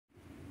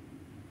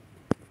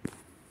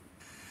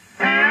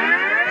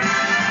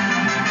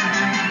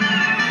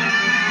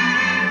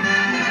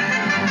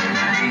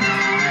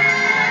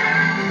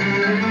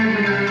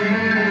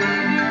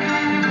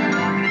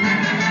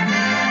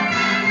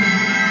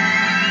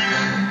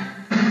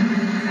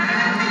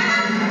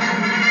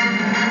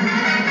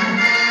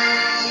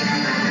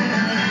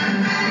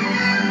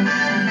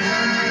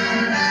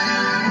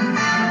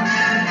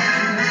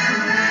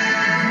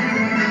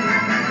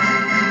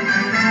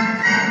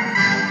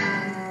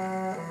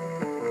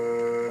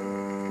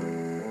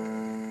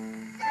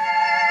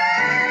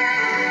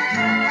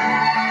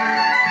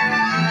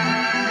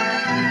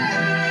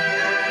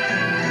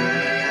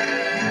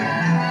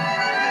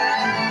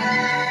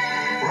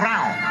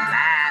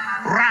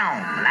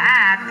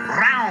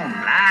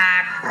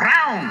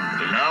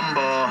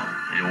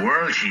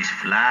world, she's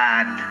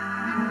flat.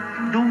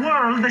 The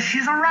world,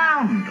 she's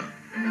around.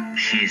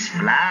 She's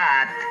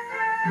flat.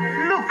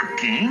 Look,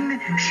 King,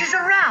 she's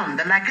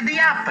around like the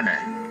apple.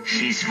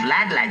 She's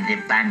flat like the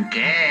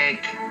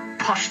pancake.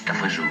 Pasta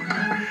fazool.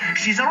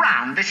 She's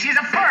around, she's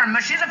a firm,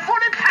 she's a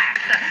fully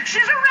packed.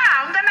 She's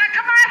around like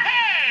my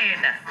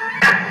head.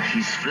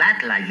 She's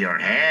flat like your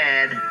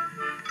head.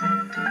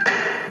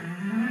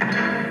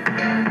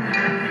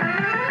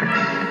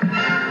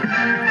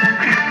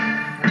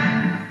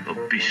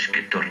 Oh,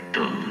 biscuit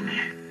tortone.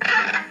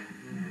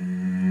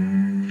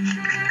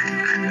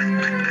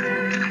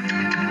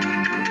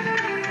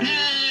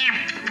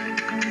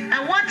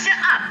 What's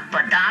up,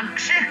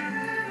 Docs?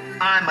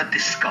 I'm a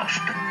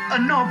disgust.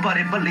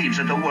 Nobody believes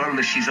in the world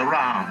that she's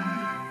around.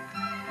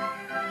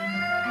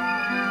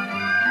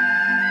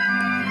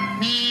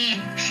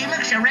 She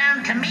looks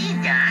around to me,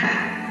 Doc.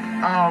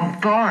 Oh,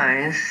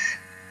 boys,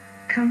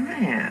 come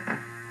here.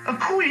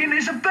 Queen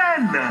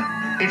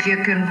Isabella. If you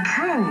can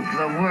prove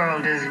the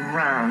world is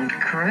round,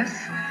 Chris,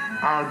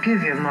 I'll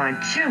give you my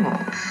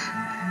jewels.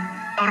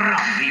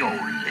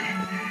 Ravioli.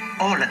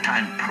 All the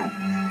time prove.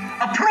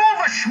 Prove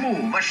a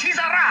schmoove, she's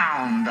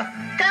around.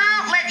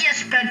 Don't let your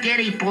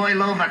spaghetti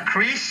boil over,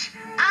 Chris.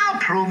 I'll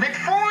prove it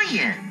for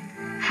you.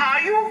 How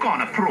you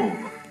gonna prove?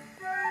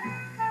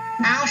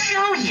 I'll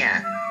show you.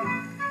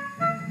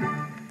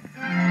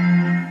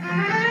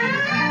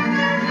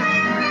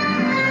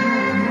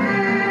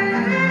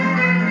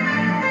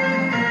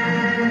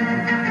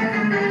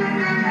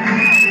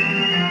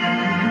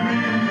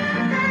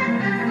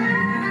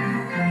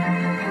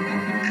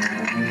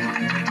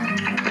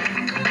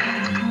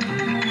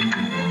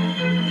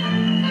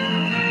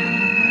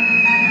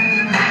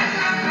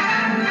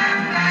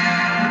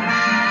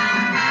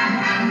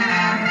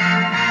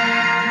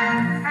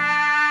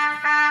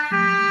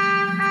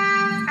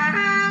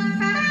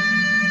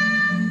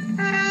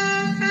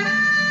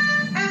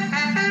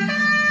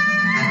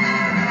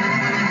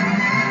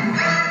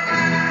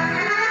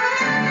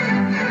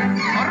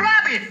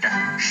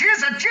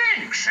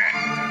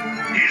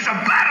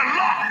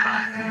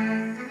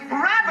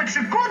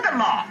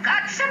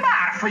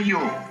 For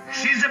you.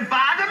 She's a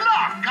bad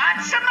luck.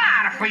 What's the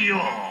matter for you?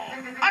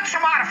 What's the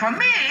matter for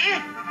me?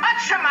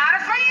 What's the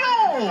matter for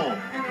you?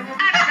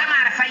 What's the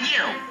matter for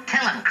you?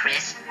 Tell him,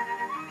 Chris.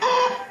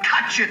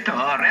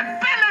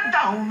 Cacciatore,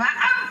 belladonna,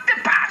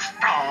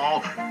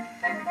 antipasto.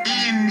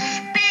 In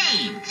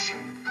spades.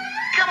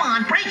 Come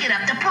on, break it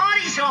up. The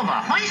party's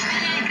over. Hoist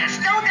the anchor.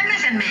 Stow the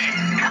mizzen mast.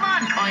 Come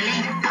on,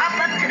 Coily. Pop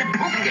up to the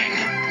poop deck.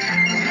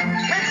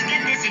 Let's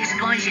get this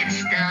excursion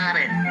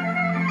started.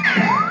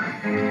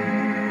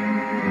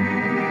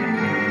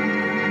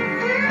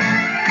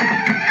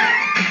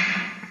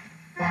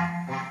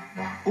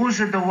 Who's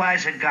the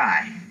wiser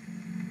guy?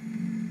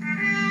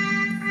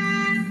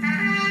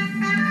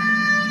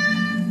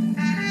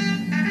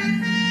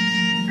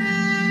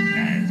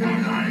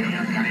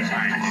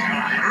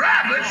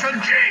 Rabbits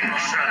and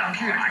jinx!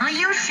 Are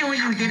you sure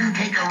you didn't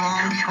take a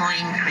wrong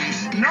turn,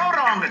 Chris? No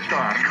wrong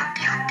turn.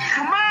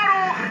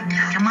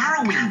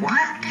 Tomorrow we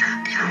what?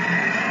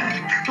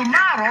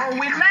 Tomorrow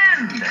we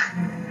land.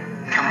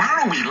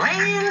 Tomorrow we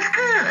land?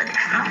 Good.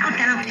 I'll go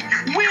down.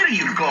 Where are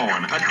you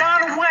going?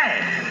 Down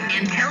where?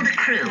 And tell the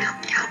crew.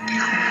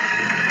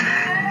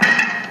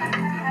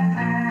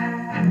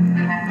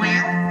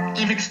 Well,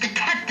 if it's the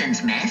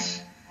captain's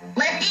mess,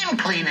 let him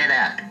clean it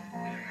up.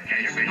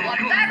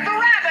 Back the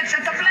rabbits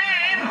at the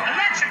blame.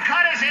 Let's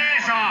cut his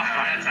ears off.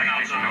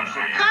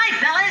 Hi,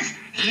 fellas.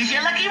 Here's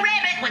your lucky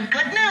rabbit with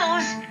good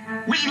news.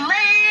 We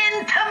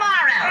land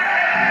tomorrow.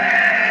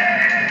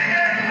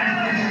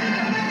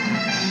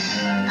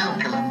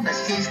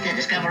 Is the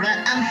discoverer of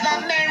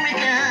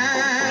America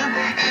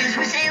as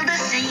we sailed the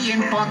sea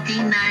in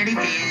 1492.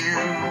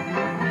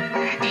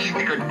 And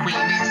the good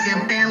Queen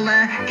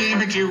Isabella gave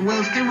her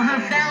jewels to her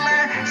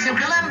fella so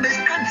Columbus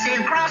could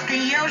sail across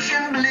the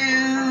ocean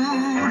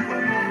blue.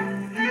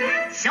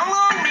 So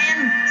long,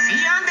 men. See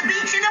you on the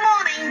beach in the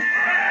morning.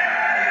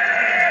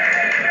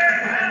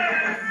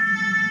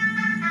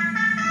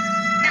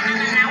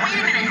 Now, wait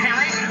a minute,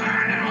 fellas.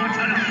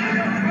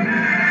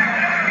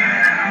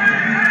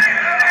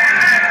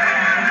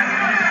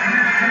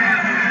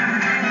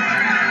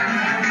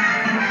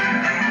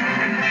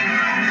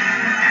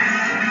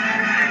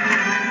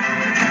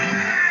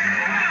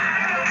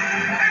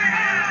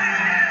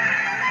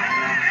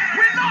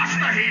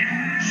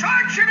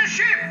 Search the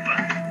ship!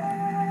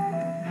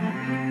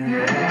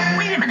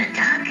 Wait a minute,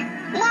 Doc.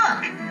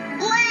 Look!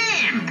 Land!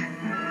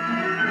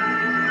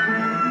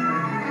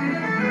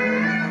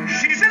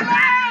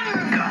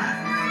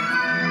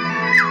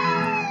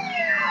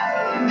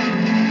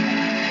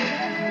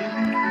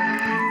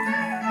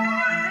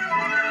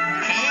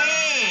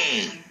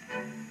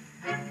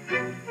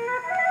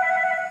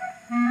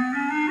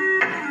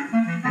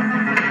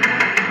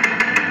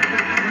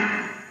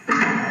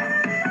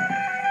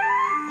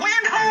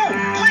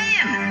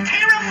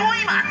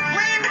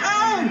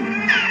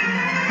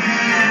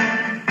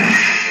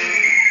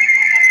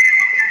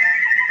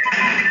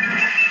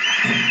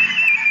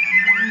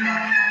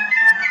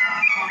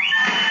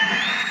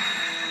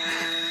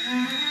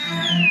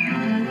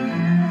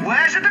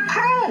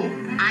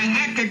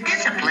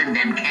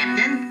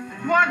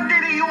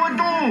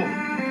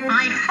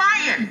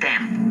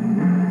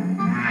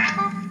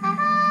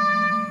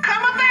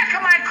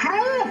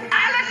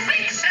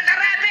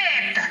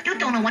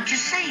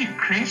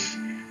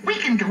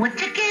 it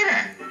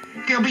together.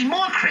 There'll be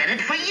more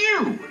credit for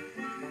you.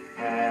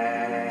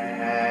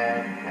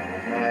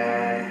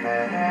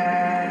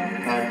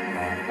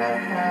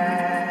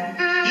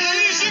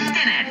 Here's your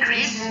dinner,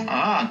 Chris.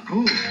 Ah,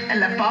 good.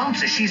 And the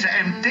bouncer, she's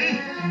empty.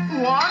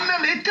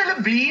 One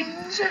little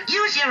beans.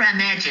 Use your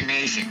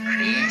imagination,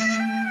 Chris.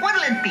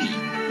 What'll it be?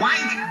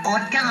 White or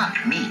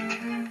dark meat?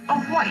 A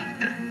white.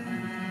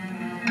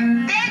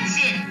 That's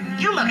it.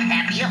 You look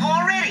happier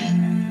already.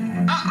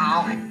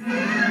 Uh-oh.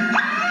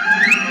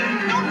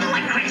 Don't do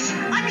it, Chris.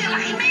 I'm your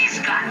lucky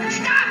mascot.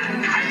 Stop.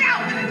 Cut it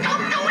out.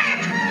 Don't do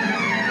it.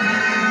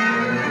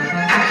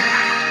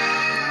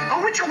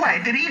 Oh, which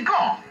way did he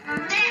go?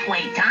 That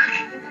way, Doc.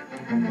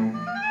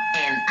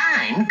 And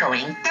I'm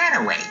going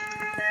that way.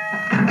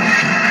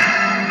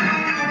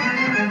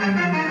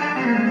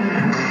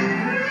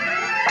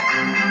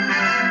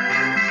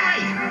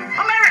 Hey,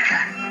 America!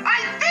 I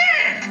did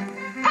it!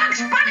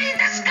 Bugs Bunny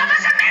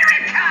discovers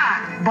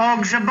America!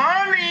 Bugs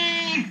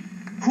Bunny.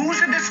 Who's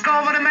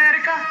discovered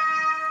America?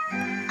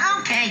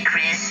 Okay,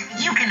 Chris,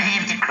 you can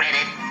have the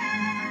credit.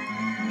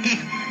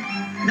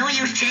 No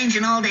use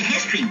changing all the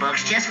history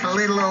books just for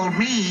little old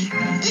me.